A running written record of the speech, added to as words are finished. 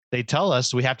they tell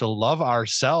us we have to love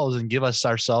ourselves and give us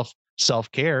our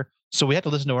self-care. So we have to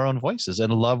listen to our own voices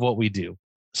and love what we do.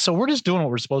 So we're just doing what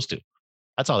we're supposed to.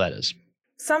 That's all that is.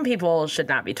 Some people should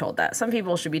not be told that. Some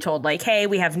people should be told, like, hey,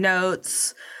 we have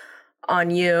notes on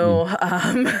you.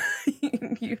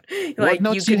 You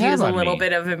could use a little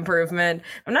bit of improvement.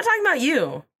 I'm not talking about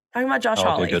you. I'm talking about Josh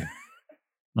Hawley. Good.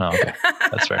 Oh, okay.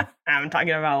 That's fair. I'm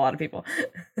talking about a lot of people.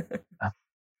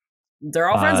 They're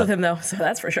all friends with him, though, so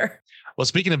that's for sure. Well,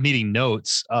 speaking of meeting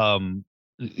notes,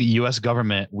 U.S.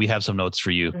 government, we have some notes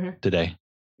for you today,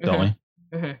 don't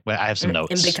we? Well, I have some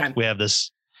notes. In big time. We have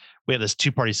this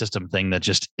two-party system thing that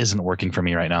just isn't working for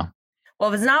me right now. Well,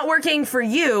 if it's not working for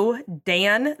you,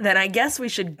 Dan, then I guess we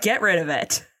should get rid of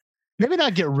it. Maybe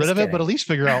not get rid of it, but at least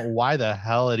figure out why the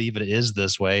hell it even is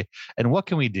this way, and what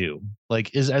can we do?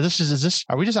 Like, are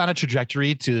we just on a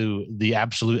trajectory to the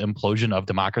absolute implosion of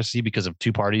democracy because of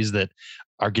two parties that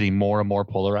are getting more and more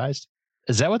polarized?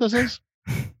 Is that what this is?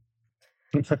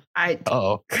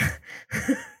 Uh-oh.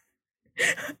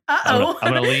 Uh-oh.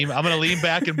 I'm gonna lean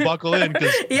back and buckle in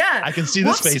because I can see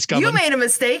this face coming. You made a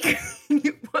mistake.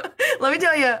 Let me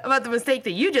tell you about the mistake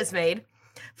that you just made.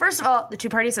 First of all, the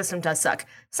two-party system does suck.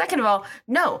 Second of all,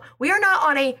 no, we are not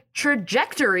on a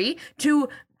trajectory to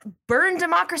burn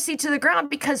democracy to the ground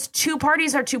because two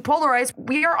parties are too polarized.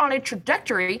 We are on a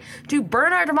trajectory to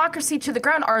burn our democracy to the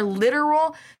ground. Our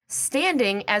literal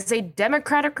standing as a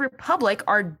democratic republic,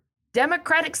 our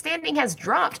democratic standing has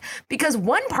dropped because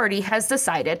one party has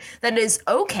decided that it is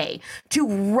okay to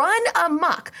run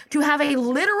amok, to have a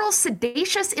literal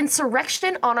seditious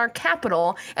insurrection on our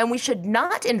capital, and we should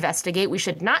not investigate, we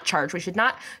should not charge, we should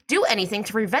not do anything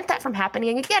to prevent that from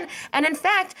happening again. And in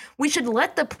fact, we should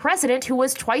let the president, who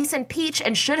was twice impeached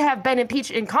and should have been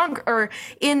impeached in Congress or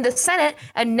in the Senate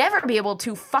and never be able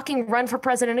to fucking run for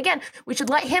president again, we should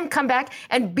let him come back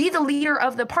and be the leader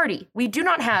of the party. We do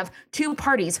not have two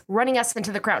parties running us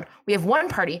into the ground. We have one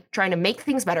party trying to make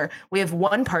things better. We have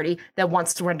one party that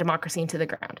wants to run democracy into the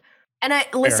ground. And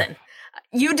listen,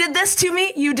 you did this to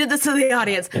me. You did this to the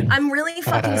audience. I'm really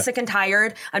fucking sick and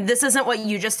tired. This isn't what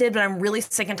you just did, but I'm really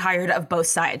sick and tired of both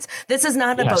sides. This is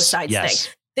not a both sides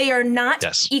thing. They are not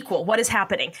equal. What is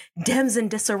happening? Dems in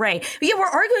disarray. Yeah, we're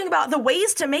arguing about the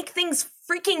ways to make things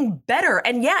freaking better.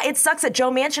 And yeah, it sucks that Joe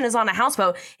Manchin is on a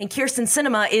houseboat and Kyrsten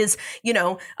Sinema is,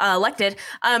 elected.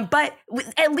 But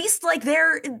at least like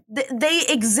they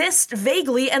exist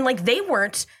vaguely, and like they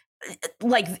weren't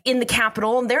like in the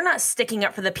Capitol, and they're not sticking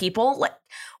up for the people. Like,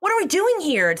 what are we doing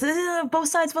here? Both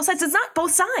sides. It's not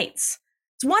both sides.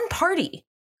 It's one party.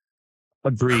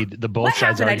 Agreed. The both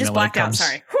sides argument. I just blacked out.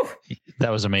 Sorry. Whew.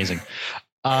 That was amazing.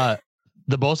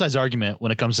 The both sides argument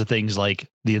when it comes to things like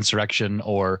the insurrection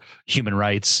or human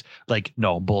rights, like,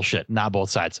 no, bullshit, not both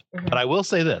sides. But I will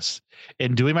say this: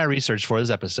 in doing my research for this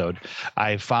episode,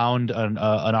 I found an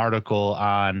article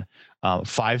on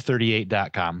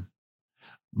 538.com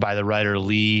by the writer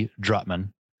Lee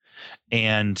Drutman,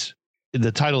 and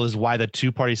the title is "Why the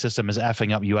Two-Party System is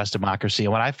Effing Up U.S. Democracy."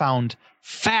 And what I found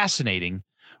fascinating,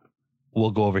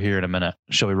 we'll go over here in a minute.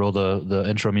 Shall we roll the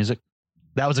intro music?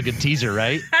 That was a good teaser,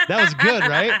 right? That was good,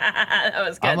 right? That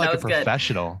was good. I'm like a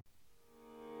professional.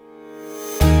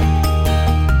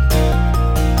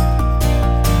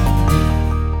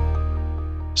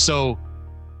 So,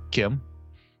 Kim,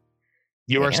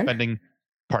 you are spending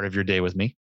part of your day with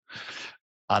me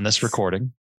on this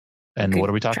recording. And what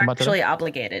are we talking about today? Actually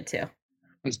obligated to.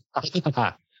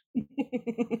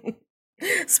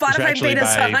 Spotify paid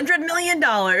us $100 million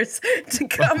to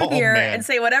come here and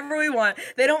say whatever we want.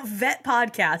 They don't vet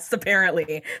podcasts,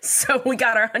 apparently. So we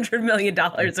got our $100 million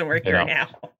and we're here now.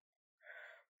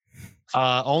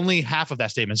 Only half of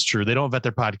that statement is true. They don't vet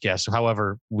their podcasts.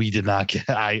 However, we did not get,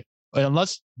 did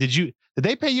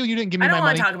they pay you? You didn't give me my money? I don't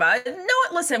want to talk about it.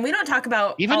 No, listen, we don't talk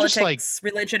about even politics,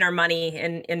 religion, or money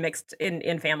in mixed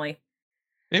in family.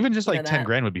 Even just like 10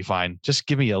 grand would be fine. Just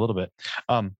give me a little bit.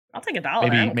 I'll take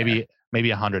 $1. Maybe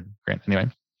 100 grand. Anyway.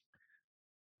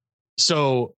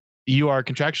 So you are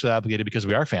contractually obligated because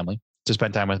we are family to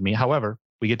spend time with me. However,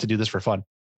 we get to do this for fun.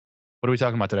 What are we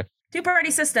talking about today?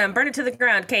 Two-party system, burn it to the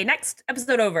ground. Okay, next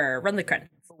episode over. Run the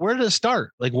credits. Where did it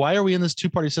start? Like, why are we in this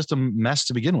two-party system mess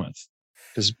to begin with?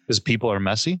 Because people are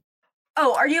messy?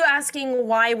 Oh, are you asking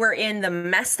why we're in the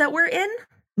mess that we're in?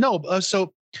 No.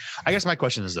 So I guess my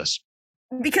question is this.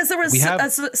 Because there was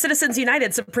a Citizens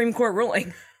United Supreme Court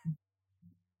ruling.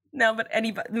 No, but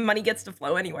money gets to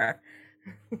flow anywhere.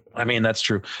 I mean, that's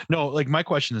true. No, like my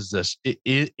question is this: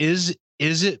 is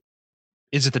it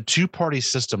the two-party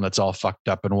system that's all fucked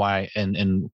up, and why?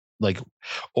 And like,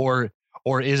 or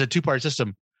is a two-party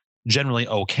system generally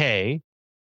okay?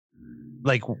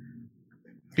 Like,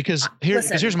 Because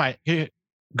Listen. here's my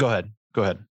go ahead.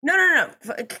 No.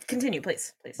 Continue,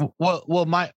 please. Well,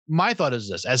 my thought is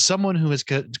this: as someone who has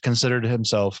considered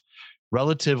himself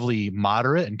relatively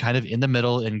moderate and kind of in the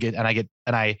middle, and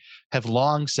I have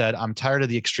long said I'm tired of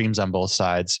the extremes on both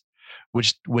sides,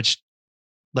 which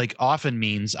like often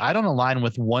means I don't align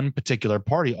with one particular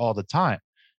party all the time.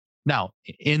 Now,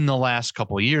 in the last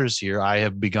couple of years here, I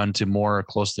have begun to more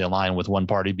closely align with one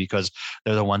party because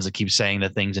they're the ones that keep saying the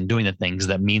things and doing the things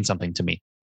that mean something to me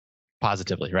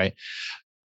positively, right?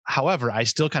 However, I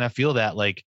still kind of feel that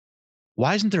like,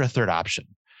 why isn't there a third option?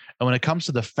 And when it comes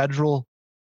to the federal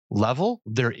level,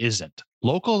 there isn't.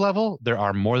 Local level, there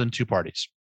are more than two parties.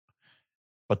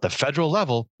 But the federal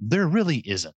level, there really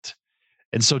isn't.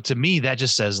 And so to me, that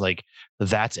just says like,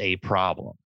 that's a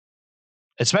problem.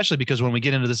 Especially because when we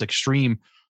get into this extreme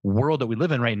world that we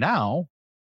live in right now,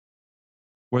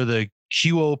 where the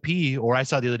QOP, or I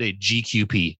saw the other day,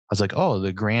 GQP, I was like, oh,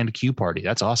 the Grand Q Party.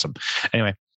 That's awesome.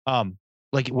 Anyway,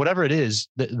 like whatever it is,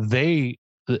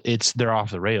 they're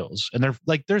off the rails. And they're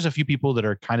like, there's a few people that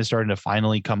are kind of starting to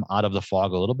finally come out of the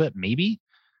fog a little bit. Maybe.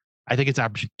 I think it's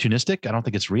opportunistic. I don't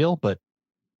think it's real, but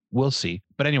we'll see.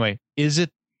 But anyway, is it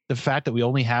the fact that we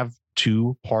only have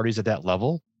two parties at that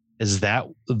level? Is that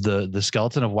the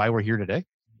skeleton of why we're here today?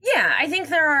 Yeah, I think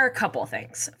there are a couple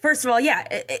things. First of all, yeah,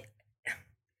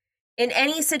 in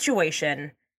any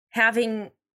situation,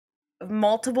 having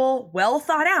multiple, well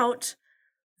thought out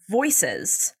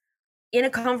voices in a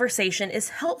conversation is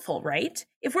helpful, right?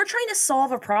 If we're trying to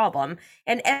solve a problem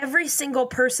and every single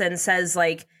person says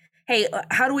like, hey,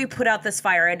 how do we put out this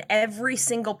fire? And every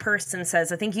single person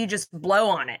says, I think you just blow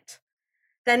on it.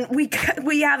 Then we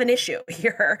have an issue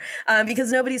here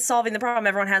because nobody's solving the problem.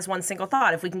 Everyone has one single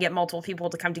thought. If we can get multiple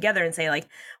people to come together and say like,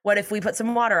 what if we put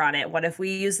some water on it? What if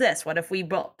we use this? What if we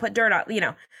put dirt on,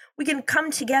 we can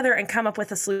come together and come up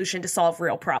with a solution to solve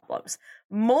real problems.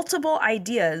 Multiple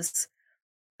ideas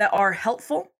that are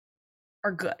helpful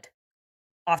are good.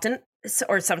 Often,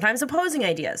 or sometimes opposing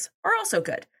ideas are also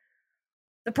good.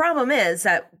 The problem is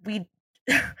that we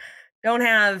don't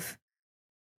have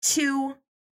two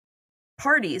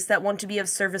parties that want to be of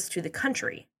service to the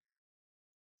country.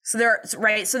 So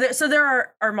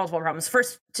there are multiple problems.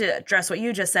 First, to address what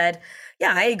you just said,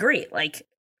 yeah, I agree. Like,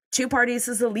 two parties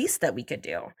is the least that we could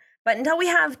do. But until we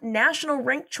have national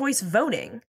ranked choice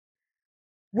voting,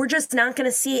 we're just not going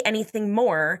to see anything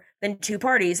more than two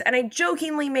parties. And I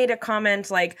jokingly made a comment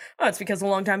like, oh, it's because a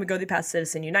long time ago they passed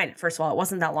Citizens United. First of all, it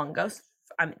wasn't that long ago.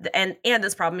 And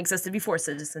this problem existed before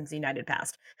Citizens United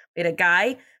passed. We had a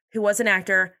guy who was an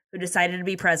actor who decided to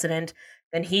be president.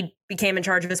 Then he became in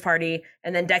charge of his party.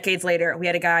 And then decades later, we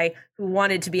had a guy who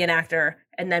wanted to be an actor.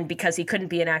 And then because he couldn't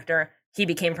be an actor, he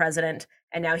became president.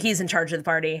 And now he's in charge of the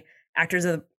party. Actors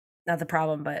are not the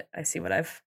problem, but I see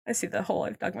the hole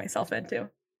I've dug myself into.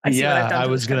 I see what I've done to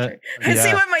this country.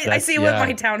 I see what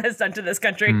my town has done to this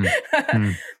country.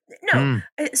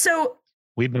 So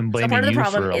we've been blaming you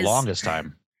for the longest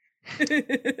time.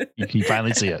 You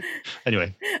finally see it.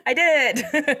 Anyway, I did.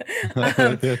 Part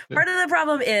of the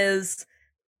problem is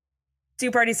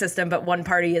two-party system, but one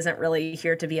party isn't really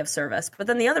here to be of service. But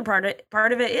then the other part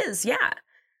of it is, yeah,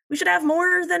 we should have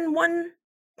more than one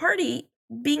party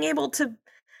being able to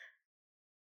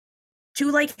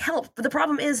like help. But the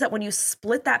problem is that when you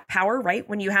split that power, right,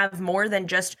 when you have more than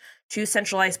just two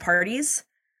centralized parties,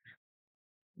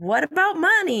 what about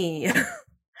money?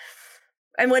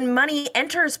 And when money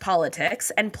enters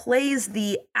politics and plays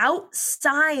the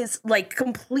outsized, like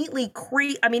completely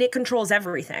it controls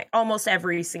everything, almost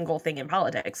every single thing in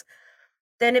politics,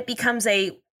 then it becomes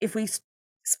if we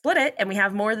split it and we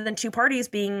have more than two parties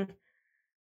being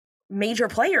major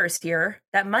players here,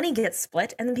 that money gets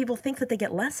split and then people think that they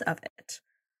get less of it.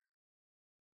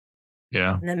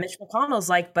 Yeah. And then Mitch McConnell's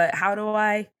like, but how do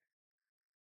I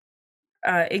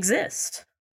exist?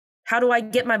 How do I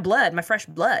get my fresh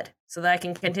blood, so that I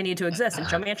can continue to exist? And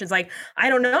Joe Manchin's like, I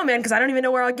don't know, man, because I don't even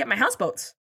know where I'll get my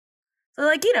houseboats. So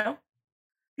like, these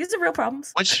are real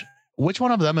problems. Which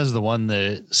one of them is the one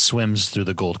that swims through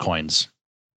the gold coins?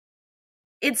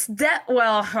 It's Mitch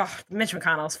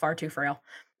McConnell's far too frail.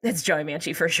 It's Joey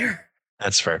Manchin for sure.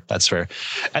 That's fair.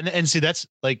 And see, that's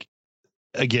like,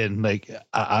 again, like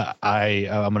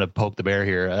I'm going to poke the bear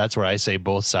here. That's where I say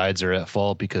both sides are at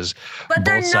fault because but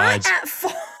they're not at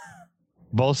fault.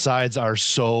 Both sides are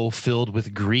so filled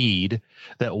with greed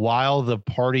that while the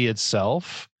party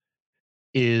itself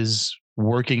is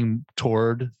working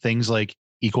toward things like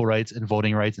equal rights and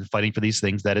voting rights and fighting for these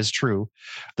things, that is true.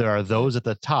 There are those at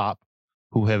the top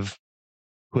who have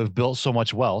built so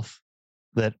much wealth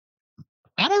that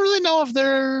I don't really know if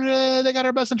they got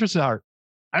our best interests at heart.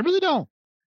 I really don't.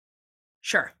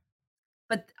 Sure.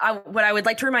 But what I would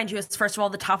like to remind you is, first of all,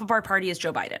 the top of our party is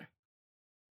Joe Biden.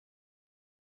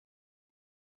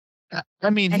 I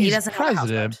mean, And he he's doesn't have a house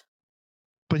president, vote.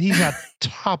 but he's not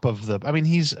top of the. I mean,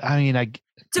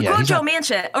 To quote Joe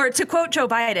Manchin, or to quote Joe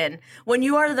Biden, when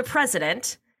you are the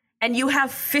president and you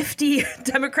have 50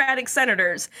 Democratic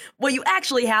senators, what you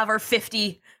actually have are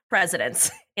 50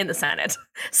 presidents in the Senate.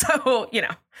 So,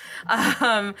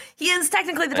 he is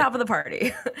technically the top of the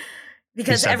party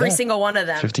because every single one of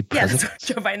them. 50 presidents? That's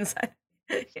what Joe Biden said.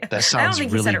 Yeah. That sounds I don't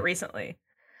think he said it recently.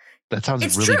 That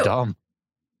sounds really true. dumb.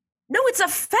 No, it's a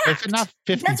fact. If not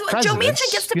 50 That's what Joe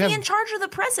Manchin gets to be have... in charge of the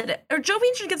president, or Joe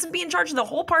Manchin gets to be in charge of the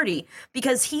whole party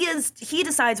because he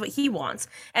decides what he wants,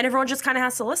 and everyone just kind of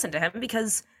has to listen to him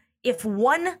because if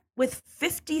one with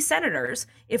 50 senators,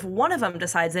 if one of them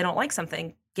decides they don't like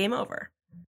something, game over.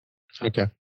 Okay.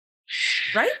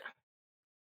 Right?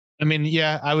 I mean,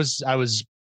 yeah, I was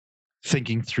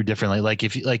thinking through differently. Like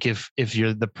if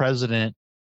you're the president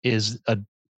is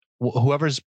whoever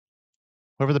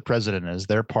the president is,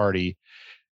 their party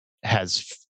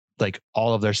has like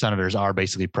all of their senators are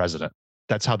basically president.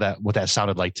 That's what that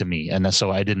sounded like to me. And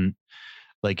so I didn't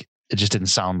like, it just didn't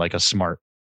sound like a smart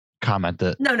comment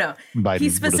that no. Biden he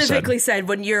specifically said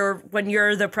when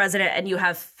you're the president and you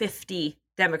have 50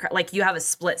 Democrat, like you have a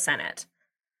split Senate.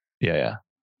 Yeah.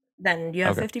 Then you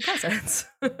have 50 presidents.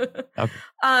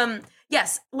 Okay.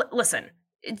 Yes. Listen,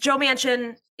 Joe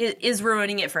Manchin is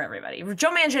ruining it for everybody. Joe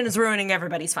Manchin is ruining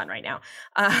everybody's fun right now.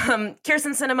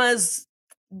 Kyrsten Sinema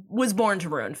was born to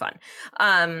ruin fun.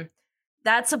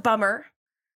 That's a bummer,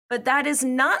 but that is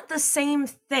not the same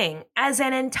thing as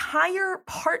an entire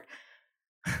part.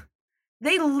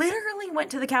 They literally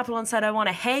went to the Capitol and said, I want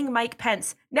to hang Mike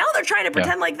Pence. Now they're trying to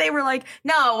pretend like they were like,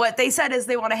 no, what they said is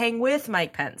they want to hang with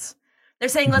Mike Pence. They're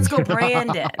saying, let's go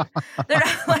Brandon. They're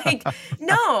not like,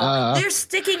 no, they're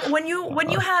sticking when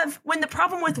the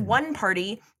problem with one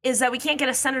party is that we can't get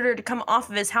a senator to come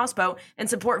off of his houseboat and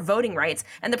support voting rights.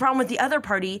 And the problem with the other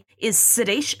party is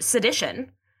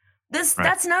sedition. That's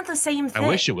not the same thing. I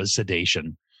wish it was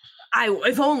sedation.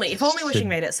 If only wishing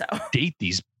made it so. Date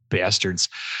these bastards.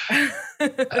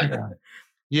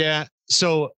 Yeah.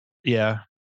 So yeah.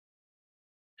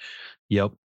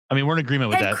 Yep. I mean, we're in agreement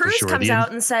with that. Cruz for sure. Comes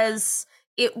out and says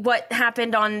what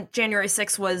happened on January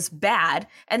 6th was bad,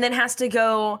 and then has to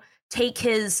go take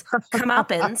his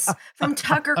comeuppance from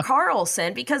Tucker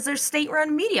Carlson because there's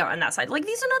state-run media on that side. Like,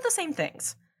 these are not the same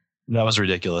things. That was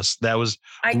ridiculous. That was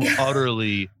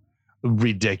utterly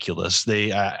ridiculous.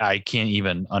 I can't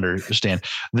even understand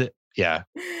that. Yeah.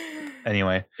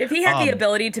 Anyway, if he had the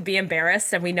ability to be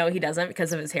embarrassed, and we know he doesn't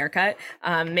because of his haircut,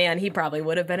 man, he probably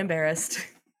would have been embarrassed.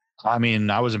 I mean,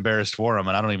 I was embarrassed for him,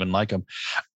 and I don't even like him.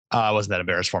 I wasn't that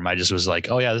embarrassed for him. I just was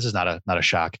like, oh yeah, this is not a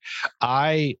shock.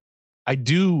 I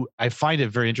find it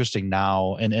very interesting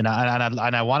now, and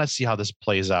I want to see how this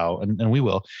plays out, and we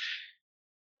will.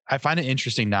 I find it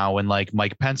interesting now when like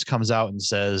Mike Pence comes out and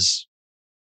says,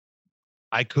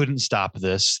 I couldn't stop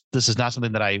this. This is not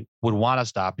something that I would want to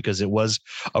stop because it was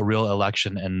a real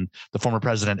election and the former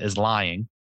president is lying.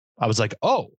 I was like,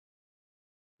 oh,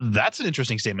 that's an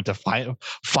interesting statement to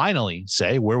finally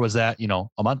say. Where was that,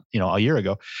 a year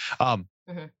ago?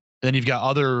 Then you've got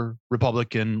other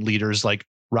Republican leaders like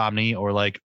Romney or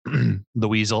like the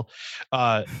Weasel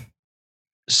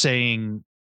saying,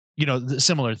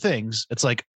 similar things. It's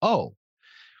like, oh,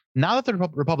 now that the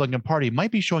Republican Party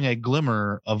might be showing a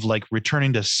glimmer of like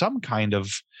returning to some kind of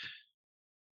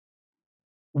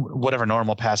whatever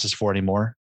normal passes for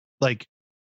anymore, like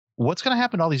what's going to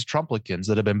happen to all these Trumplicans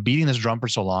that have been beating this drum for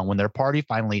so long when their party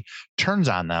finally turns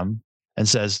on them and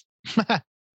says,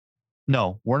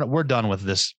 no, we're done with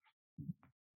this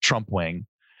Trump wing.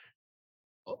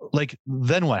 Like,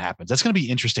 then what happens? That's going to be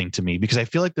interesting to me because I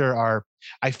feel like there are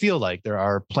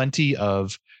plenty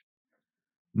of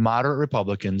moderate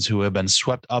Republicans who have been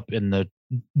swept up in the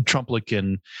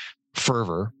Trumplican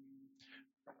fervor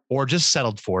or just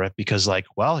settled for it because like,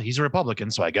 well, he's a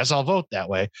Republican, so I guess I'll vote that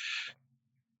way.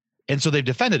 And so they've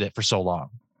defended it for so long.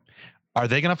 Are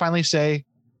they going to finally say,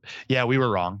 yeah, we were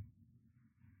wrong?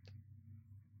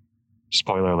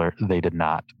 Spoiler alert, they did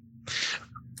not.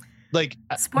 Like,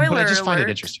 spoiler but I just alert, find it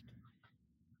interesting.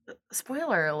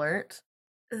 Spoiler alert,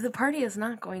 the party is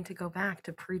not going to go back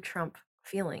to pre-Trump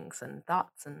feelings and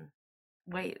thoughts and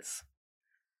ways.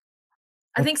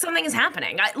 I think something is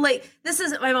happening. This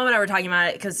is my mom and I were talking about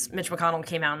it because Mitch McConnell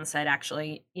came out and said,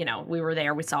 actually, we were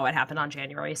there. We saw what happened on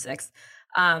January 6th.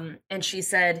 And she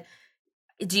said,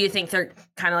 do you think they're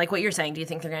kind of like what you're saying? Do you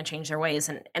think they're going to change their ways?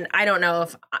 And I don't know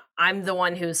if I'm the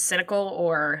one who's cynical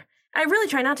or I really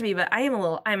try not to be, but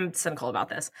I'm cynical about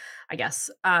this, I guess.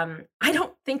 I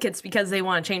don't think it's because they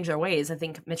want to change their ways. I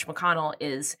think Mitch McConnell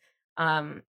is,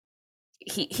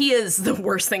 he is the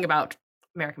worst thing about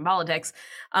American politics.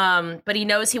 But he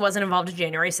knows he wasn't involved in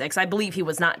January 6th. I believe he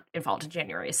was not involved in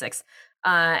January 6th.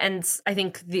 And I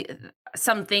think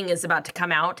something is about to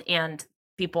come out, and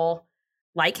people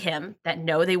like him that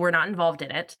know they were not involved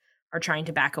in it are trying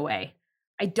to back away.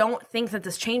 I don't think that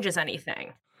this changes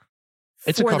anything.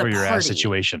 It's a cover your ass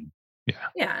situation.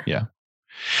 Yeah.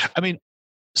 I mean,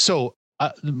 so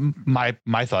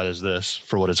my thought is this,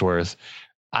 for what it's worth.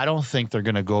 I don't think they're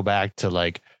going to go back to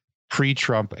like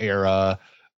pre-Trump era.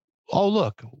 Oh,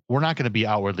 look, we're not going to be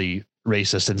outwardly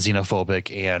racist and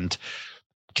xenophobic and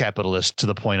capitalist to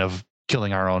the point of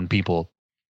killing our own people.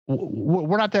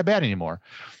 We're not that bad anymore.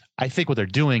 I think what they're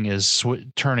doing is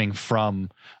turning from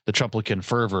the Trumplican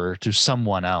fervor to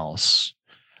someone else.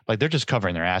 Like, they're just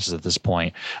covering their asses at this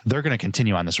point. They're going to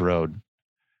continue on this road,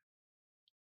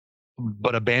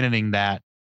 but abandoning that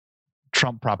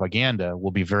Trump propaganda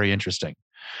will be very interesting,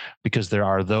 because there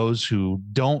are those who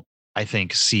don't, I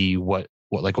think, see what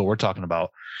we're talking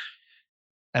about.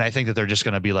 And I think that they're just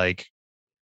going to be like,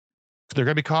 they're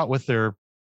going to be caught with their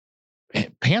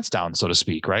pants down, so to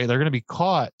speak, right? They're going to be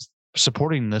caught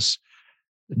supporting this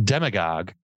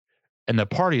demagogue, and the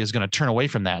party is going to turn away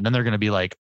from that. And then they're going to be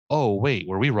like, oh, wait,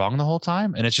 were we wrong the whole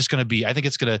time? And it's just going to be, I think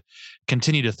it's going to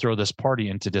continue to throw this party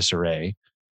into disarray.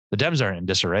 The Dems aren't in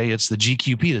disarray. It's the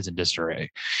GQP that's in disarray.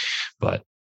 But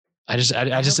I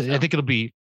think it'll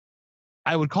be,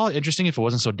 I would call it interesting if it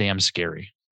wasn't so damn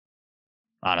scary,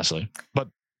 honestly. But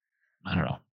I don't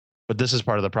know. But this is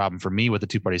part of the problem for me with the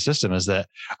two-party system, is that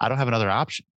I don't have another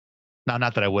option. Now,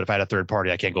 not that I would if I had a third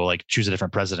party. I can't go like choose a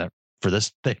different president for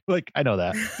this thing. Like, I know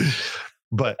that.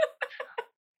 but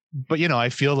you know, I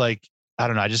feel like, I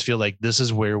don't know. I just feel like this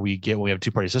is where we get when we have a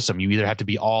two-party system. You either have to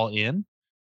be all in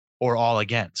or all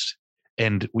against,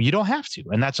 and you don't have to,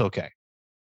 and that's okay.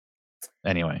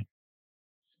 Anyway.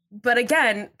 But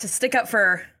again, to stick up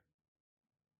for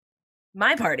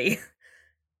my party,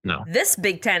 no, this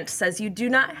big tent says you do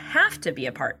not have to be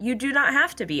a part. You do not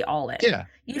have to be all in. Yeah.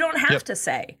 You don't have to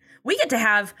say. We get to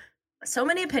have so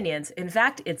many opinions. In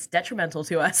fact, it's detrimental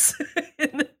to us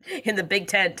in the big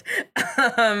tent.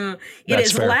 It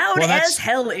is fair. Loud as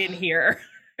hell in here.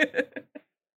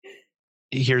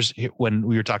 Here's when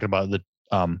we were talking about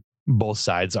the both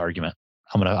sides argument.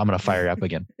 I'm gonna fire up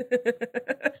again.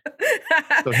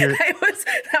 So here,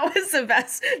 that was the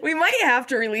best. We might have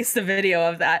to release the video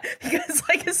of that, because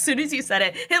like as soon as you said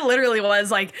it, it literally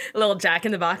was like a little Jack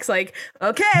in the Box. Like,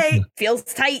 okay, feels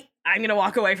tight. I'm gonna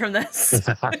walk away from this.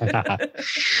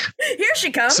 Here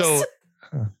she comes.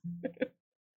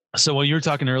 So when you were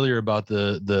talking earlier about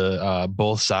the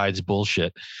both sides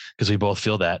bullshit, because we both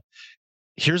feel that.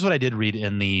 Here's what I did read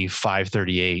in the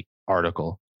 538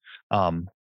 article.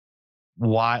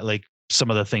 Why, like,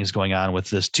 some of the things going on with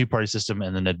this two-party system,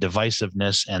 and then the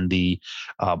divisiveness and the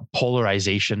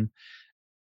polarization.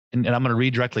 And I'm going to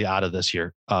read directly out of this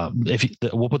here.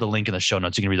 We'll put the link in the show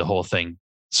notes. You can read the whole thing.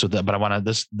 But I want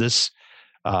to these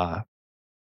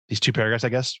two paragraphs, I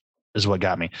guess, is what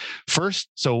got me. First,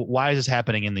 so why is this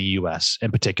happening in the U.S. in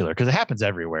particular? Because it happens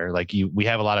everywhere. Like we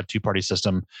have a lot of two-party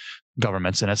system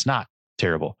governments, and it's not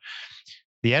terrible.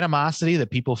 The animosity that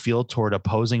people feel toward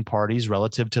opposing parties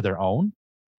relative to their own,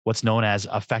 what's known as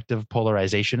affective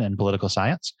polarization in political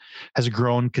science, has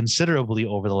grown considerably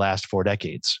over the last 4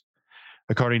 decades.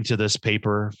 According to this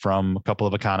paper from a couple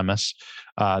of economists,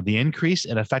 the increase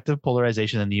in affective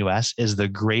polarization in the U.S. is the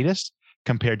greatest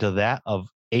compared to that of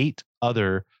 8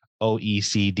 other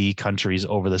OECD countries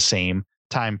over the same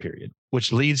time period,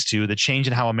 which leads to the change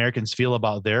in how Americans feel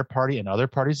about their party and other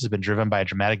parties has been driven by a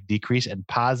dramatic decrease in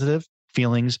positive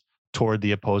feelings toward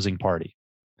the opposing party.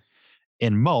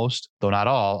 In most, though not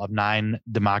all, of 9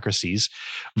 democracies,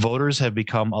 voters have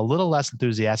become a little less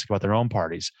enthusiastic about their own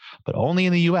parties, but only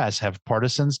in the U.S. have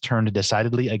partisans turned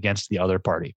decidedly against the other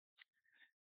party.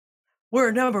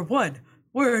 We're number one.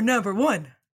 We're number one.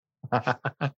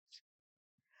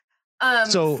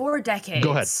 So 4 decades.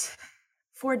 Go ahead.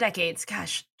 4 decades.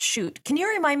 Gosh, shoot. Can you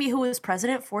remind me who was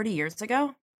president 40 years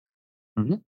ago?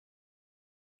 Mm-hmm.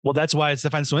 Well, that's why I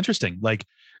find it so interesting. Like,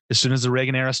 as soon as the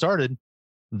Reagan era started,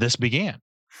 this began.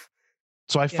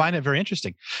 So I find it very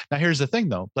interesting. Now, here's the thing,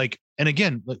 though. Like, and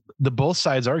again, the both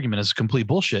sides argument is complete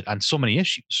bullshit on so many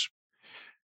issues.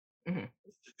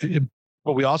 Mm-hmm.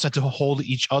 But we also have to hold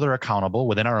each other accountable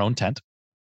within our own tent.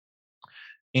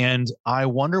 And I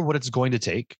wonder what it's going to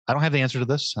take. I don't have the answer to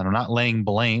this, and I'm not laying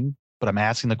blame, but I'm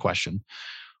asking the question: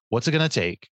 what's it going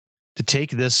to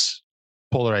take this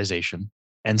polarization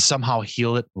and somehow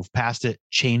heal it, move past it,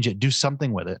 change it, do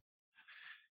something with it.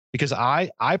 Because I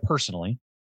personally,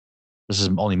 this is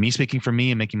only me speaking for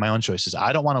me and making my own choices.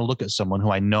 I don't want to look at someone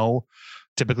who I know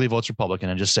typically votes Republican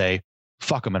and just say,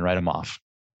 fuck them and write them off.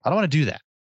 I don't want to do that.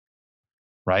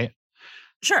 Right?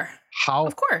 Sure.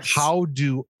 Of course. How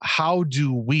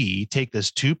do we take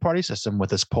this two-party system with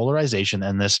this polarization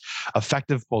and this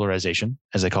effective polarization,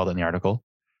 as they called it in the article,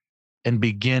 and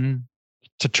begin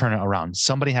to turn it around?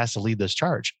 Somebody has to lead this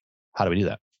charge. How do we do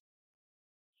that?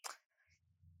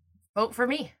 Vote for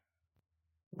me.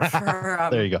 For,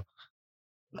 there you go.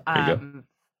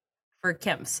 For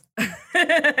Kim's.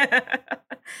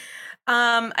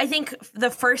 I think the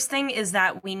first thing is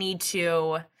that we need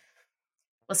to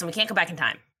listen. We can't go back in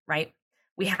time, right?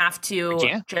 We have to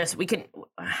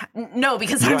no,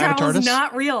 because time travel is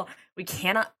not real. We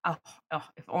cannot. Oh,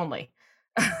 if only,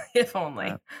 if only.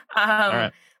 All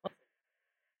right.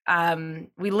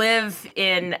 We live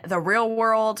in the real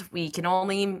world. We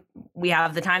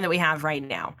have the time that we have right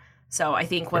now. So I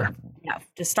think what we have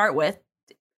to start with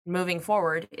moving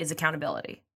forward is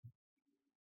accountability.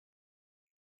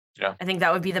 Yeah. I think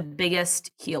that would be the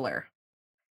biggest healer,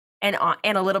 and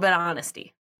a little bit of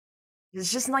honesty.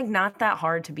 It's just like not that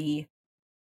hard to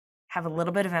have a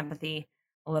little bit of empathy,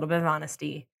 a little bit of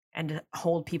honesty, and to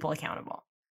hold people accountable.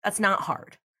 That's not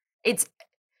hard.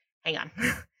 Hang on.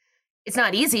 It's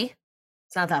not easy.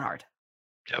 It's not that hard.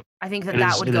 Yep. I think that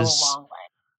would go a long way.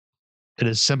 It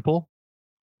is simple,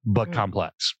 but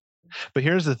complex. But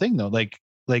here's the thing, though,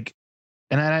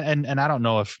 and I don't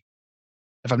know if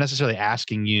I'm necessarily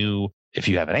asking you if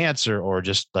you have an answer or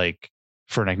just like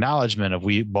for an acknowledgement of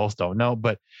we both don't know,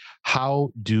 but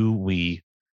how do we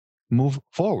move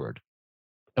forward?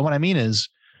 And what I mean is,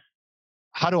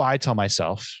 how do I tell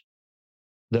myself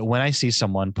that when I see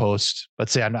someone post,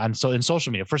 let's say in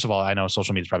social media, first of all, I know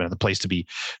social media is probably not the place to be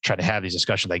trying to have these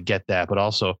discussions. I get that. But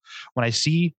also when I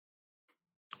see,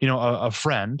 a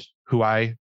friend who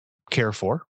I care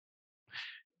for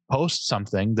post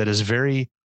something that is very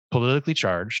politically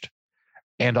charged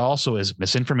and also is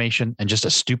misinformation and just a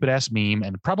stupid ass meme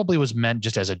and probably was meant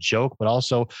just as a joke, but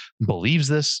also believes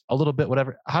this a little bit,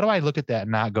 whatever. How do I look at that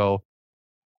and not go,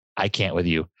 I can't with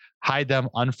you, hide them,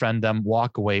 unfriend them,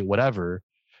 walk away, whatever,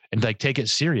 and like take it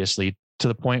seriously to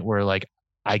the point where like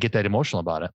I get that emotional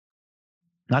about it?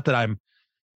 Not that I'm,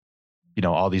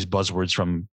 all these buzzwords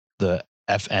from the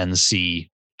FNC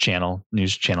channel,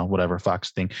 news channel, whatever,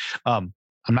 Fox thing. I'm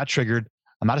not triggered.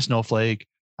 I'm not a snowflake.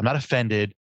 I'm not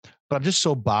offended, but I'm just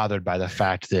so bothered by the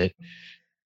fact that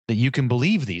you can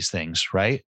believe these things,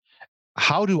 right?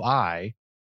 How do I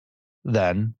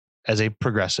then, as a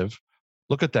progressive,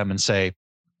 look at them and say,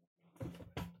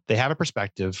 they have a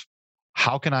perspective.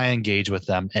 How can I engage with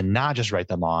them and not just write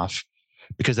them off?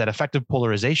 Because that effective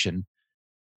polarization,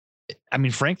 I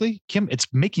mean, frankly, Kim, it's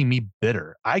making me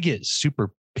bitter. I get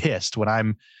super pissed when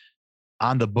I'm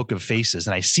on the Book of Faces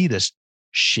and I see this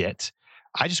shit.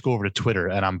 I just go over to Twitter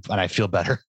and I feel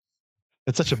better.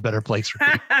 It's such a better place for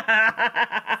me.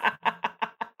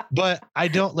 But I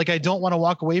don't want to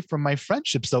walk away from my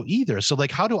friendships though either. So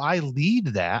like, how do I lead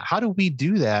that? How do we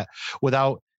do that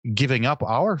without giving up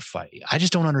our fight? I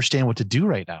just don't understand what to do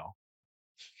right now.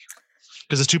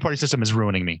 Because this two-party system is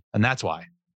ruining me. And that's why.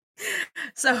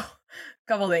 So a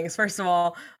couple things. First of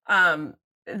all,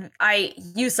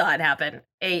 you saw it happen.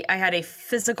 I had a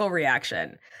physical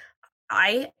reaction.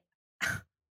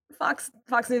 Fox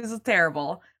News is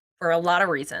terrible for a lot of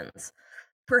reasons.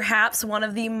 Perhaps one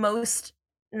of the most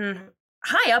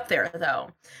high up there,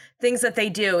 though, things that they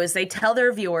do is they tell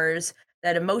their viewers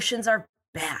that emotions are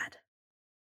bad.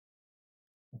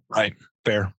 Right.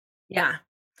 Fair. Yeah.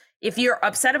 If you're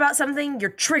upset about something,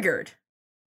 you're triggered.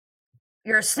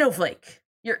 You're a snowflake.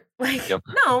 You're like,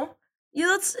 no.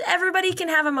 Everybody can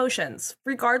have emotions,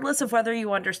 regardless of whether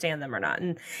you understand them or not.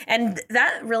 And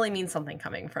that really means something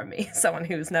coming from me, someone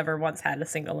who's never once had a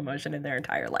single emotion in their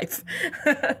entire life.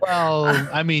 Well,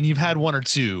 I mean, you've had one or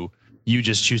two. You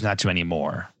just choose not to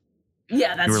anymore.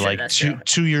 Yeah, that's true. You were like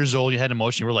 2 years old. You had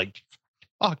emotion. You were like,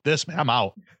 fuck this, man. I'm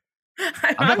out.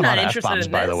 I'm not interested in this.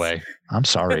 By the way, I'm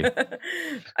sorry.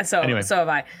 Anyway. So have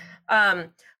I.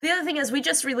 The other thing is we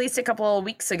just released a couple of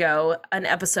weeks ago an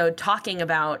episode talking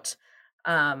about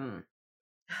what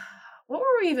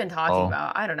were we even talking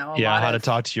about? I don't know. How to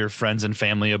talk to your friends and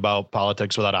family about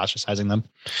politics without ostracizing them.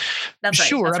 That's right.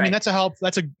 Sure. That's I mean, that's a help.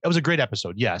 That was a great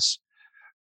episode. Yes.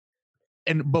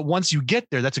 But once you get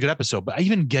there, that's a good episode. But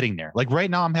even getting there, like right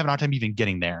now, I'm having a hard time even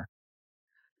getting there.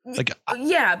 Like,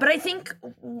 yeah, but I think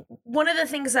one of the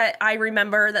things that I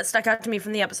remember that stuck out to me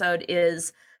from the episode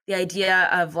is the idea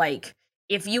of like,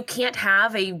 if you can't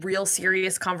have a real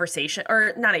serious conversation,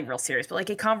 or not a real serious, but like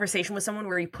a conversation with someone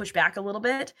where you push back a little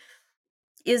bit,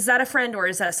 is that a friend or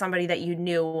is that somebody that you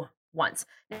knew once?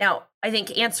 Now, I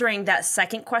think answering that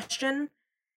second question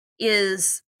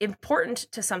is important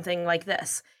to something like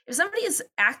this. If somebody is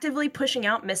actively pushing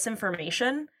out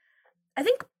misinformation, I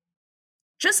think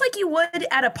just like you would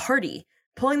at a party,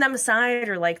 pulling them aside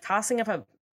or like tossing up a,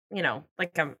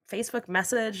 like a Facebook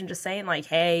message and just saying like,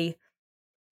 hey,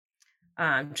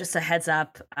 just a heads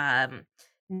up,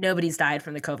 nobody's died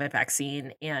from the COVID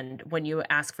vaccine. And when you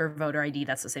ask for voter ID,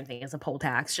 that's the same thing as a poll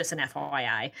tax, just an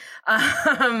FYI.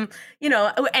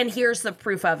 And here's the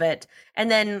proof of it. And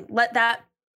then let that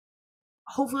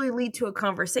hopefully lead to a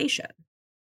conversation,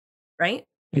 right?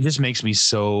 It just makes me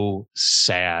so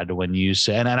sad when you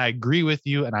say, and I agree with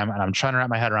you, and I'm trying to wrap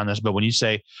my head around this, but when you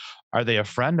say, are they a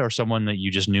friend or someone that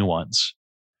you just knew once?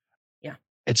 Yeah.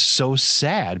 It's so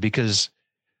sad because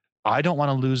I don't want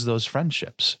to lose those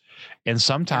friendships. And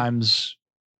sometimes,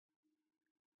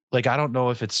 like, I don't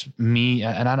know if it's me,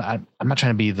 and I'm not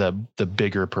trying to be the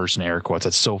bigger person, air quotes.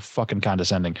 That's so fucking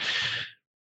condescending.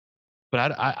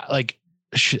 But I like,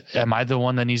 am I the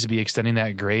one that needs to be extending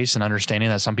that grace and understanding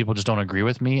that some people just don't agree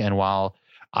with me? And while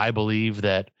I believe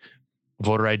that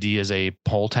voter ID is a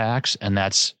poll tax and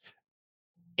that's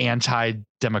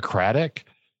anti-democratic,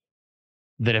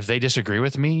 that if they disagree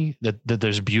with me, that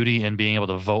there's beauty in being able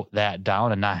to vote that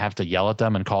down and not have to yell at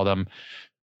them and call them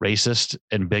racist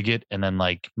and bigot and then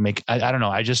like make, I don't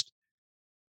know.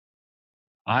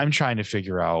 I'm trying to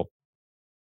figure out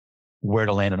where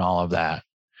to land in all of that.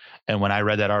 And when I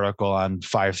read that article on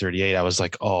 538, I was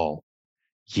like, oh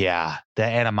yeah,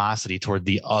 that animosity toward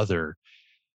the other.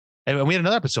 And we had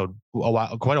another episode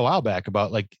quite a while back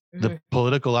about like the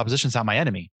political opposition's not my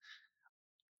enemy.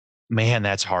 Man,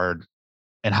 that's hard.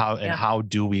 And how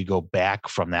do we go back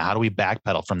from that? How do we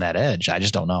backpedal from that edge? I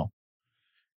just don't know.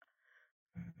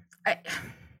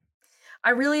 I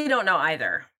really don't know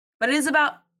either. But it is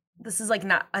about, this is like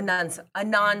not a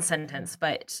non-sentence,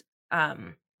 but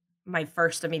my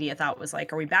first immediate thought was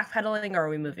like, are we backpedaling or are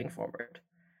we moving forward?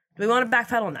 Do we want to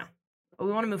backpedal now? Or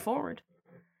we want to move forward?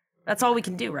 That's all we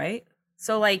can do, right?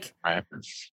 So like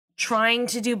trying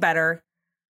to do better,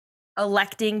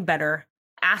 electing better,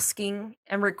 asking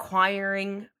and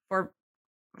requiring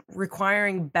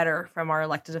better from our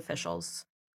elected officials.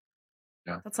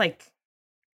 Yeah. That's like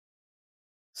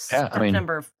step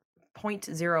number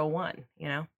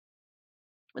 0.01,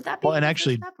 Would that be well, and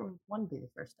actually, first step or one be the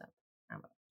first step?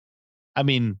 I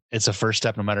mean, it's a first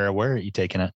step no matter where you're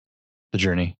taking it, the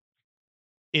journey.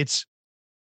 It's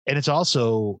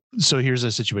also, so here's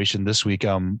a situation this week.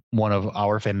 One of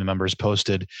our family members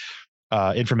posted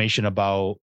information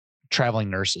about traveling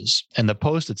nurses. And the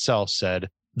post itself said,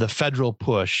 the federal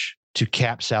push to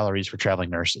cap salaries for traveling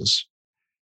nurses.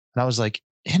 And I was like,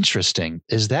 interesting.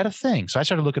 Is that a thing? So I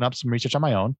started looking up some research on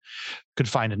my own, could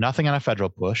find nothing on a federal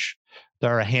push.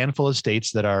 There are a handful of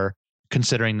states that are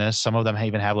considering this. Some of them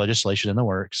even have legislation in the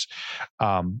works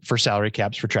for salary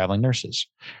caps for traveling nurses.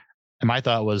 And my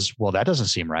thought was, well, that doesn't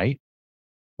seem right.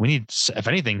 We need, if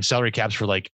anything, salary caps for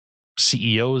like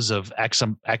CEOs of X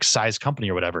size company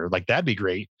or whatever. Like that'd be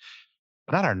great.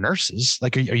 But not our nurses.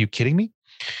 Like, are you kidding me?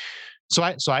 So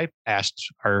I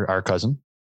asked our cousin,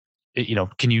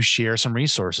 can you share some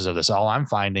resources of this? All I'm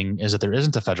finding is that there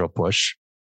isn't a federal push.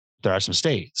 There are some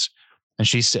states. And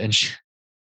she said,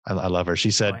 I love her.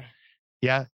 She said, boy,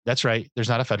 yeah, that's right. There's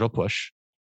not a federal push,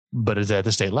 but it's at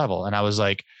the state level. And I was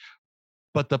like,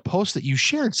 but the post that you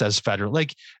shared says federal.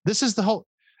 Like, this is the whole.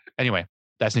 Anyway,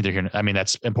 that's neither here. I mean,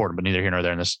 that's important, but neither here nor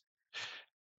there in this.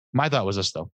 My thought was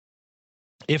this, though.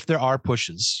 If there are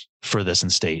pushes for this in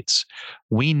states,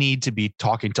 we need to be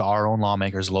talking to our own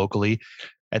lawmakers locally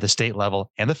at the state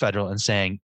level and the federal and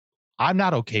saying, I'm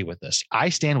not okay with this. I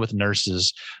stand with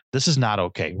nurses. This is not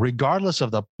okay, regardless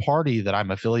of the party that I'm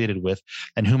affiliated with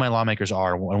and who my lawmakers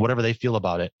are and whatever they feel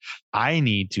about it. I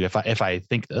need to, if I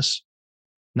think this,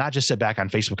 not just sit back on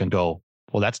Facebook and go,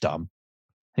 well, that's dumb.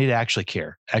 I need to actually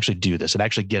care, actually do this and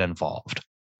actually get involved.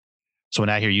 So when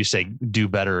I hear you say do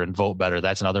better and vote better,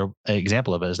 that's another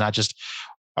example of it. It's not just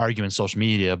argue in social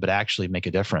media, but actually make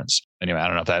a difference. Anyway, I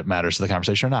don't know if that matters to the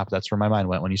conversation or not, but that's where my mind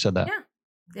went when you said that.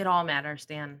 Yeah, it all matters,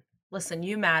 Dan. Listen,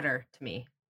 you matter to me.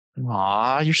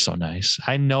 Aw, you're so nice.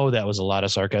 I know that was a lot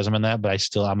of sarcasm in that, but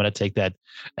I'm going to take that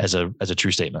as a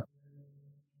true statement.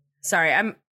 Sorry,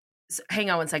 hang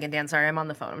on one second, Dan. Sorry, I'm on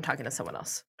the phone. I'm talking to someone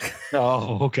else.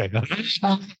 Oh, okay.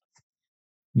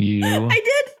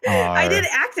 I did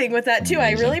acting with that too.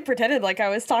 amazing. I really pretended like I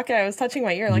was talking. I was touching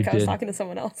my ear like I was talking to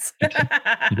someone else. You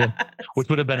did. Which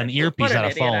would have been an earpiece, not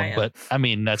a phone. I But I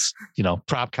mean, that's,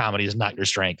 prop comedy is not your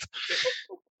strength.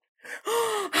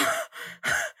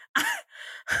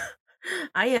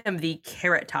 I am the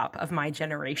Carrot Top of my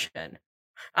generation.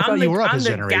 I thought you were of I'm his the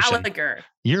generation. Gallagher.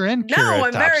 You're in Carrot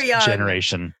I'm very Top's young.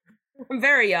 generation. I'm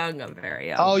very young.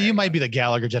 Oh, you might be the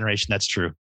Gallagher generation. That's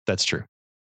true.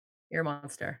 You're a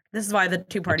monster. This is why the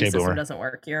two-party system doesn't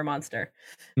work. You're a monster.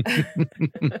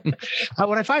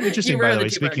 What I find interesting, by the way,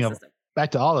 speaking of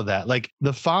back to all of that, like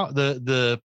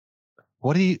the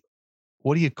what do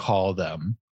you call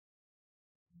them?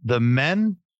 The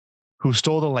men who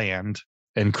stole the land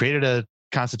and created a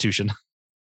constitution.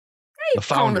 The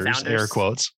founders, air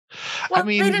quotes. Well, I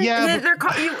mean,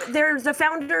 they're the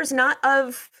founders, not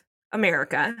of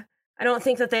America. I don't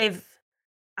think that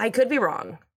I could be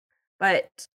wrong, but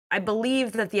I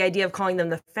believe that the idea of calling them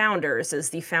the founders is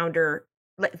the founder.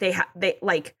 Of the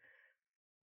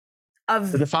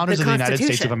founders of the United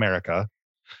States of America.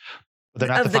 But they're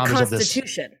not the founders of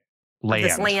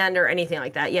this land or anything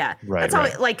like that. Yeah, right. That's how.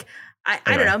 I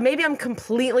don't know. Maybe I'm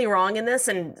completely wrong in this,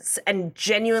 and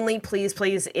genuinely,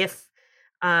 please, if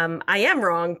I am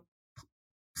wrong,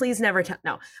 please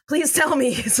please tell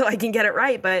me so I can get it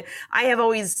right. But I have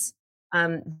always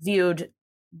viewed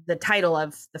the title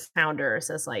of the founders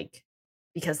as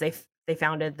because they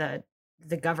founded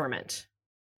the government.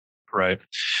 Right.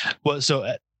 Well,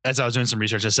 so as I was doing some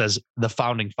research, it says the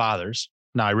founding fathers.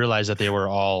 Now I realized that they were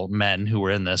all men who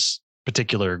were in this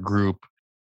particular group.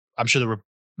 I'm sure there were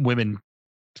women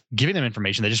giving them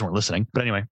information. They just weren't listening. But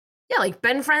anyway. Yeah, like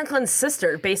Ben Franklin's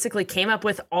sister basically came up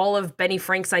with all of Benny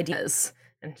Frank's ideas.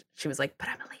 And she was like, but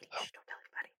I'm a lady. Don't tell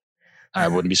anybody. I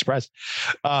wouldn't be surprised.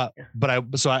 But I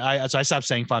stopped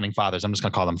saying founding fathers. I'm just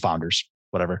going to call them founders,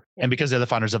 whatever. Yeah. And because they're the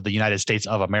founders of the United States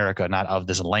of America, not of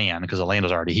this land, because the land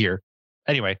was already here.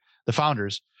 Anyway, the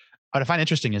founders, what I find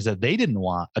interesting is that they didn't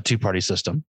want a two-party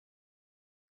system.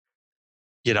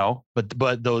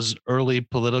 But those early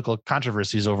political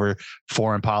controversies over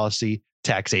foreign policy,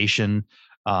 taxation,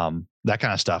 that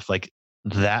kind of stuff, like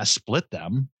that split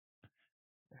them.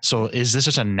 So is this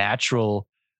just a natural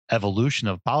evolution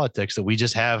of politics that we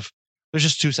just have? There's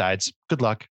just two sides. Good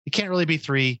luck. It can't really be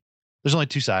three. There's only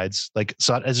two sides.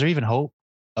 So is there even hope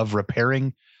of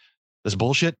repairing this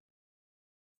bullshit?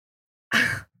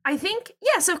 I think,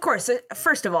 yes, of course.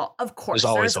 First of all, of course,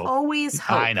 there's always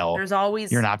hope. I know. There's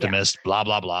always. You're an optimist, blah,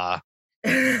 blah, blah.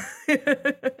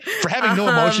 For having no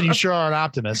emotion, you sure are an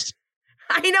optimist.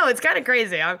 I know, it's kind of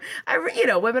crazy.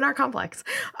 Women are complex.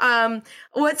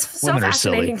 What's so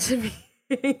fascinating to me.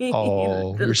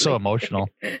 Oh, you're so emotional.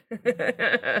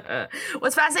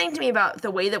 What's fascinating to me about the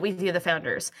way that we view the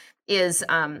founders is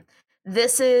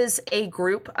this is a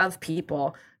group of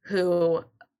people who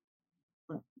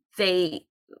they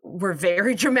were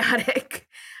very dramatic.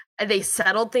 They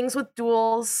settled things with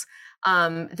duels.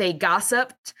 They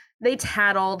gossiped. They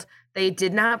tattled. They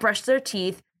did not brush their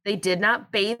teeth. They did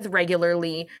not bathe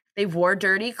regularly. They wore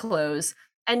dirty clothes.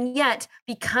 And yet,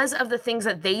 because of the things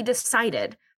that they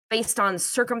decided based on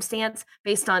circumstance,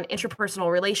 based on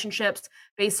interpersonal relationships,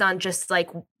 based on just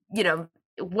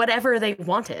whatever they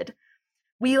wanted,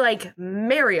 we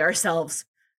marry ourselves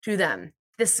to them.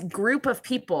 This group of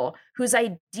people whose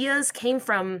ideas came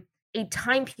from a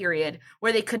time period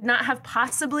where they could not have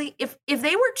possibly, if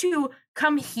they were to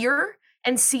come here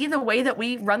and see the way that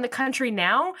we run the country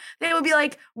now, they would be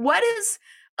like, what is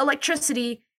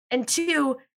electricity? And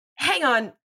two, hang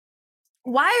on,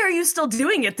 why are you still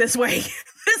doing it this way?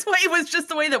 This way was just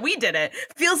the way that we did it.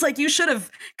 Feels like you should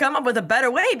have come up with a better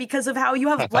way because of how you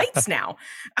have lights now.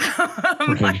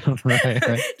 Right.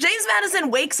 James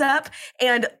Madison wakes up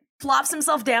and plops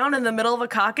himself down in the middle of a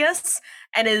caucus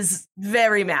and is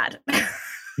very mad.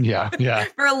 Yeah.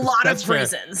 For a lot of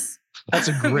reasons. That's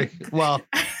a great,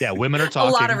 women are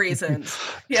talking. A lot of reasons.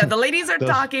 Yeah, the ladies are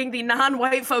talking. The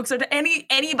non-white folks are,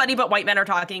 anybody but white men are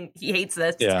talking. He hates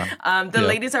this. Yeah. The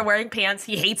ladies are wearing pants.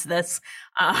 He hates this.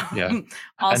 Also,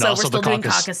 we're still doing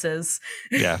caucuses.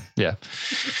 Yeah.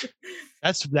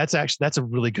 That's a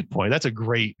really good point. That's a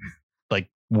great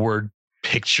word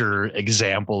picture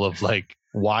example of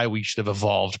why we should have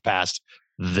evolved past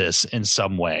this in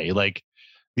some way.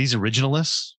 These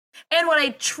originalists. And what I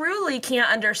truly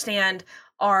can't understand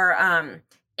are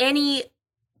anybody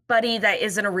that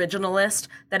is an originalist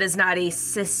that is not a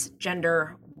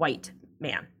cisgender white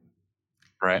man.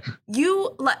 Right.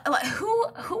 Who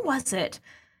was it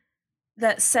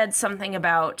that said something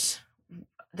about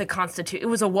the Constitution. It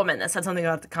was a woman that said something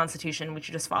about the Constitution, we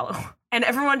should just follow. And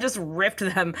everyone just ripped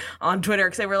them on Twitter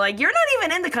because they were like, you're not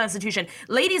even in the Constitution.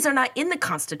 Ladies are not in the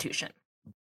Constitution.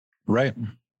 Right.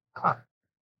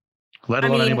 Let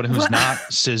alone anyone who's not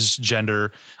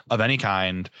cisgender of any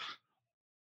kind.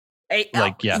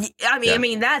 I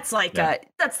mean, that's like,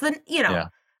 that's the,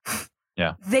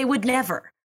 yeah. They would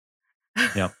never.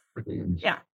 Yeah.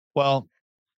 Yeah. Well,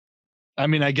 I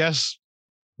mean, I guess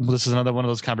this is another one of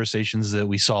those conversations that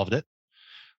we solved it.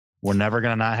 We're never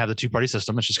going to not have the two-party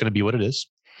system. It's just going to be what it is.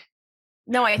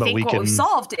 No, I think what we've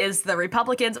solved is the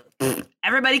Republicans.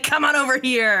 Everybody come on over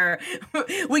here.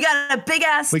 We got a big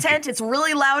ass tent. It's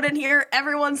really loud in here.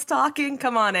 Everyone's talking.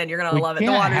 Come on in. You're going to love it.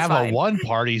 The water's fine. We can't have a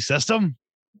one-party system.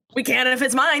 We can if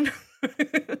it's mine.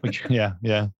 Yeah.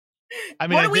 I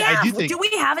mean, what do we have? Do we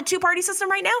have a two-party system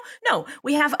right now? No,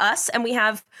 we have us and we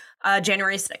have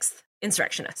January 6th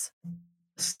insurrectionists.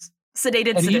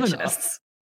 Sedated seditionists.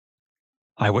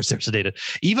 I wish they're sedated.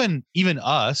 Even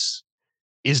us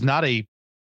is not a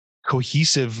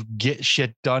cohesive get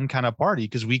shit done kind of party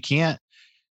because we can't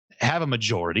have a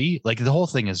majority. Like the whole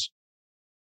thing is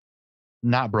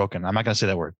not broken. I'm not going to say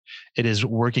that word. It is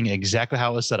working exactly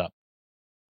how it was set up.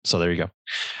 So there you go.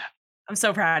 I'm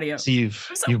so proud of you. See,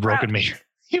 you've broken me.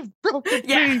 You've broken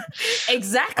me.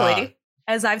 Exactly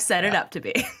as I've set it up to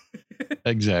be.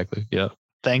 Exactly. Yeah.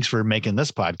 Thanks for making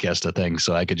this podcast a thing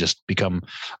so I could just become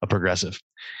a progressive.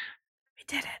 We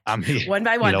did it. One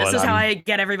by one. This is how I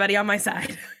get everybody on my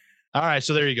side. All right.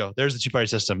 So there you go. There's the two-party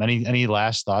system. Any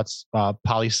last thoughts?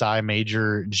 Poli-sci,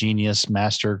 major, genius,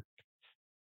 master,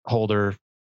 holder.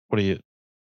 What do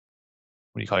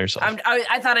you call yourself?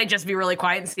 I thought I'd just be really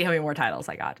quiet and see how many more titles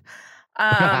I got.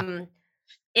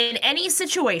 In any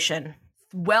situation,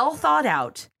 well thought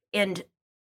out and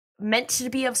meant to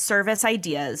be of service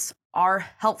ideas are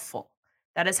helpful.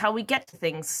 That is how we get to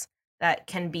things that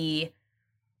can be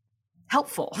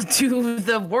helpful to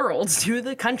the world, to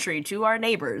the country, to our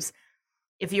neighbors.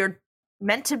 If you're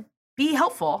meant to be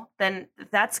helpful, then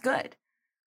that's good.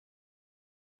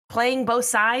 Playing both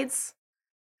sides,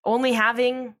 only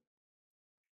having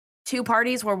two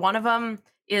parties where one of them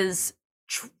is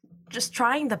just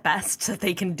trying the best that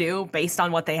they can do based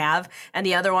on what they have, and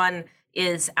the other one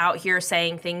is out here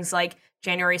saying things like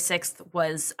January 6th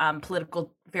was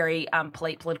very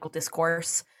polite political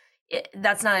discourse.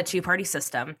 That's not a two-party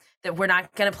system. That we're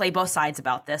not going to play both sides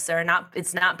about this.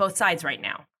 It's not both sides right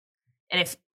now. And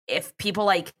if people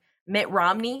like Mitt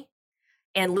Romney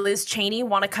and Liz Cheney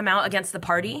want to come out against the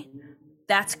party,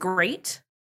 that's great.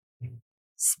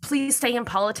 Please stay in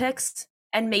politics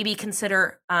and maybe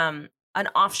consider an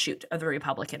offshoot of the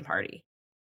Republican Party.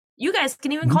 You guys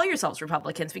can even call yourselves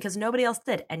Republicans because nobody else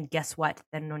did. And guess what?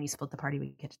 Then when you split the party,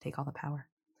 we get to take all the power.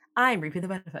 I'm reaping the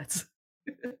benefits.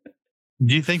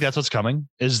 Do you think that's what's coming?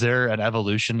 Is there an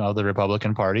evolution of the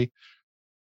Republican Party?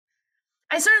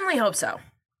 I certainly hope so.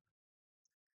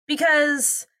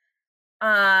 Because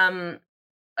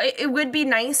it would be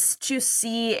nice to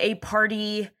see a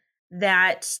party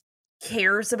that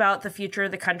cares about the future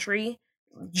of the country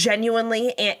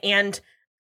genuinely and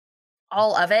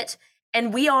all of it.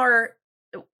 And we are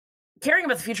caring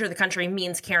about the future of the country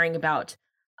means caring about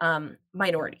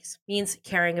minorities, means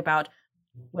caring about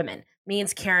women,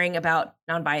 means caring about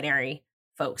non-binary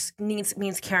folks,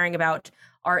 means caring about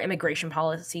our immigration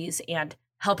policies and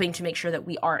helping to make sure that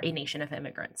we are a nation of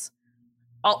immigrants.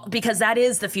 Because that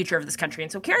is the future of this country.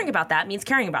 And so caring about that means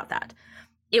caring about that.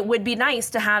 It would be nice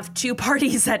to have two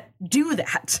parties that do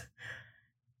that,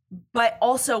 but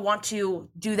also want to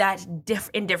do that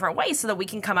in different ways so that we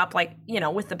can come up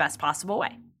with the best possible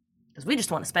way. Because we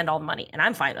just want to spend all the money and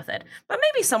I'm fine with it. But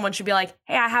maybe someone should be like,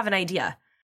 hey, I have an idea.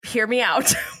 Hear me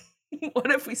out.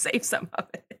 What if we save some of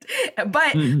it?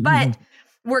 But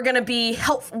we're going to be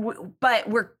helpful, but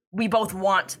we both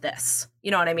want this.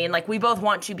 You know what I mean? Like we both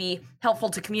want to be helpful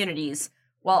to communities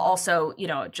while also,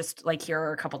 just like here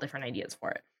are a couple different ideas for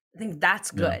it. I think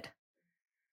that's good. Yeah.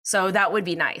 So that would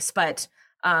be nice, but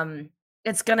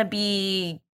it's going to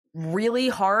be really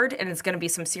hard and it's going to be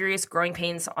some serious growing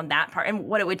pains on that part. And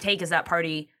what it would take is that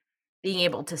party being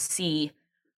able to see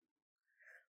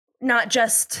not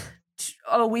just,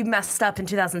 we messed up in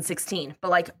 2016,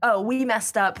 but we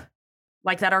messed up,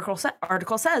 like that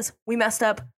article says, we messed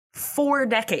up 4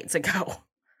 decades ago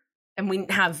and we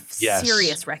have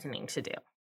serious reckoning to do.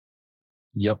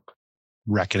 Yep.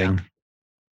 Reckoning. Yeah.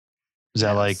 Is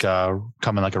that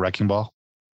coming like a wrecking ball?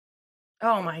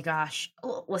 Oh my gosh.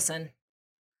 Listen,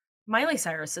 Miley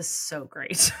Cyrus is so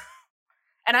great.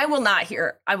 And I will not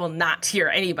hear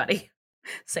anybody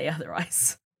say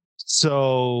otherwise.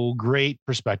 So great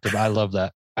perspective. I love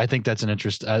that. I think that's an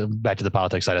interest. Back to the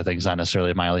politics side of things, not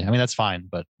necessarily Miley. I mean, that's fine,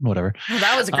 but whatever. Well,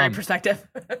 that was a great perspective.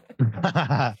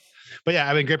 But yeah,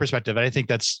 I mean, great perspective. And I think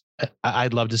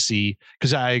I'd love to see,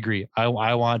 because I agree. I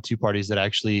want two parties that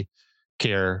actually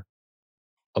care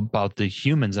about the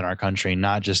humans in our country,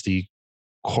 not just the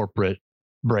corporate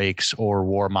breaks or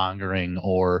warmongering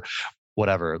or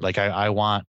whatever. Like I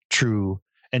want true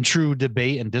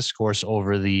debate and discourse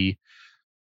over the,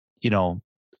 the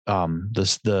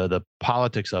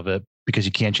politics of it, because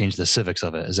you can't change the civics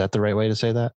of it. Is that the right way to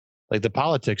say that? Like the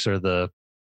politics are the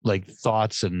like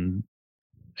thoughts and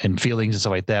feelings and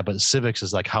stuff like that, but civics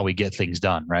is like how we get things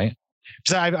done, right?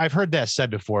 So I've heard that said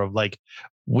before of like,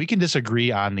 we can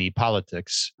disagree on the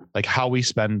politics, like how we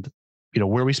spend,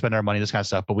 where we spend our money, this kind of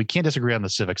stuff, but we can't disagree on the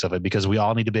civics of it, because we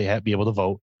all need to be able to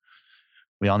vote.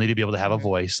 We all need to be able to have a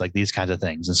voice, like these kinds of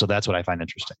things. And so that's what I find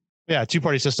interesting. Yeah,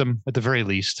 two-party system at the very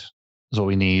least is what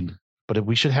we need, but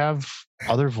we should have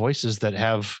other voices that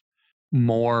have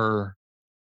more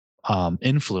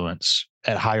influence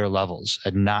at higher levels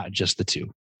and not just the two.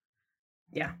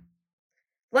 Yeah.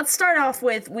 Let's start off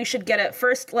with, we should get it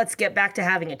first. Let's get back to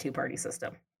having a two-party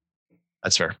system.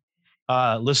 That's fair.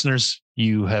 Listeners,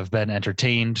 you have been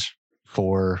entertained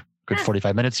for a good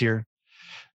 45 minutes here,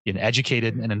 been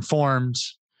educated and informed,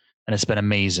 and it's been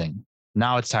amazing.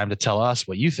 Now it's time to tell us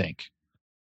what you think.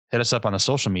 Hit us up on the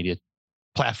social media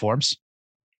platforms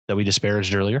that we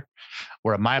disparaged earlier.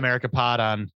 We're at My America Pod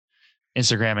on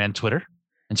Instagram and Twitter.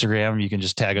 Instagram, you can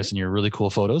just tag us in your really cool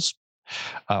photos,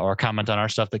 or comment on our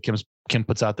stuff that Kim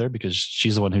puts out there, because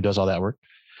she's the one who does all that work.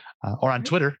 Or on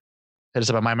Twitter, hit us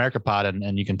up at My America Pod,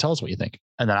 and you can tell us what you think.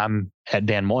 And then I'm at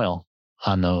Dan Moyle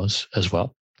on those as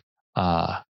well,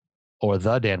 or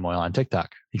the Dan Moyle on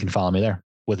TikTok. You can follow me there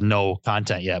with no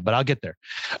content yet, but I'll get there.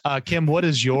 Kim, what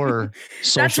is your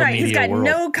social That's right. media He's got world?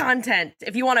 no content.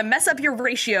 If you want to mess up your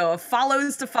ratio of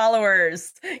follows to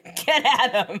followers, get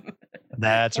at him.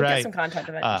 That's we'll right. Get some content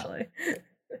eventually.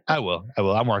 I will.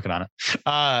 I'm working on it.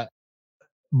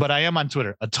 But I am on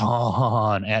Twitter a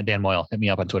ton at Dan Moyle. Hit me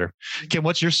up on Twitter. Kim,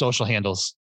 what's your social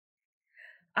handles?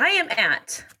 I am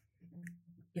at,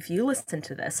 if you listen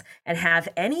to this and have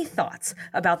any thoughts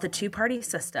about the two-party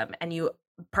system, and you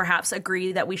perhaps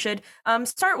agree that we should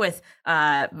start with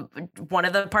one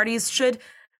of the parties should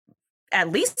at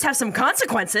least have some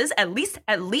consequences, at least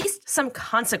some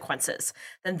consequences,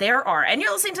 then there are. And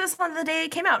you're listening to this on the day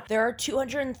it came out. There are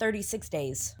 236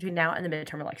 days between now and the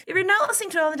midterm election. If you're not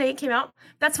listening to it on the day it came out,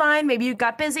 that's fine. Maybe you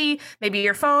got busy. Maybe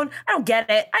your phone. I don't get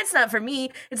it. It's not for me.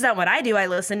 It's not what I do. I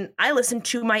listen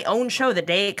to my own show the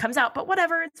day it comes out, but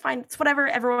whatever. It's fine. It's whatever.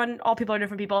 All people are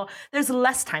different people. There's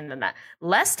less time than that.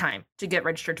 Less time to get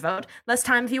registered to vote. Less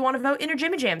time if you want to vote in your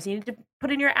Jimmy Jams. You need to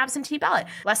put in your absentee ballot.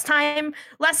 Less time.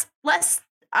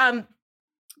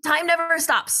 Time never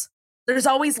stops. There's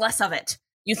always less of it.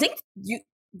 You think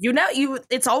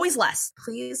it's always less.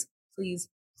 Please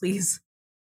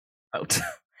vote.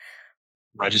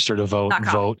 Register to vote,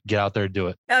 get out there, do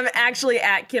it. I'm actually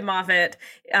at Kim Moffitt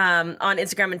on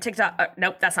Instagram and TikTok.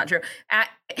 Nope, that's not true. At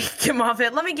Kim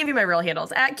Moffitt. Let me give you my real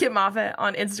handles. At Kim Moffitt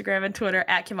on Instagram and Twitter.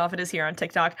 At Kim Moffitt is here on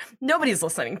TikTok. Nobody's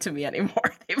listening to me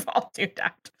anymore. They've all tuned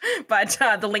out. But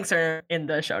the links are in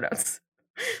the show notes.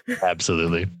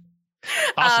 Absolutely.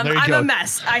 Awesome. There you I'm go. a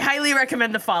mess. I highly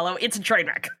recommend the follow. It's a train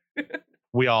wreck.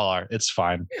 We all are. It's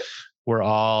fine. We're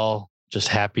all just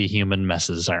happy human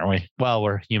messes, aren't we? Well,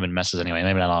 we're human messes anyway.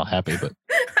 Maybe not all happy, but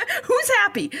who's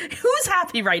happy? Who's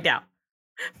happy right now?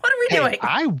 What are we doing?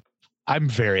 I'm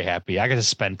very happy. I got to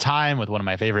spend time with one of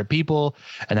my favorite people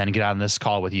and then get on this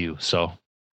call with you. So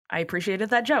I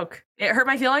appreciated that joke. It hurt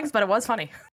my feelings, but it was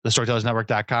funny.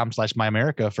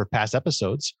 thestorytellersnetwork.com/myamerica for past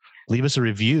episodes. Leave us a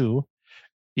review,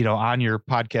 on your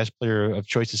podcast player of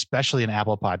choice, especially in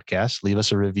Apple Podcasts. Leave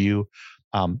us a review.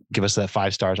 Give us that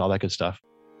 5 stars, all that good stuff.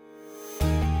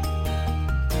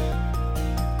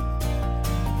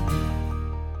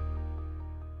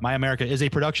 My America is a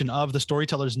production of the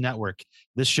Storytellers Network.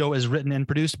 This show is written and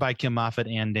produced by Kim Moffitt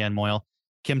and Dan Moyle.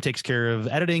 Kim takes care of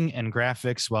editing and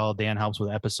graphics, while Dan helps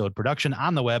with episode production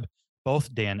on the web.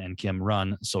 Both Dan and Kim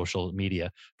run social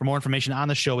media. For more information on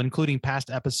the show, including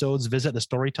past episodes, visit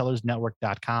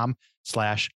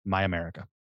thestorytellersnetwork.com/myamerica.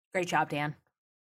 Great job, Dan.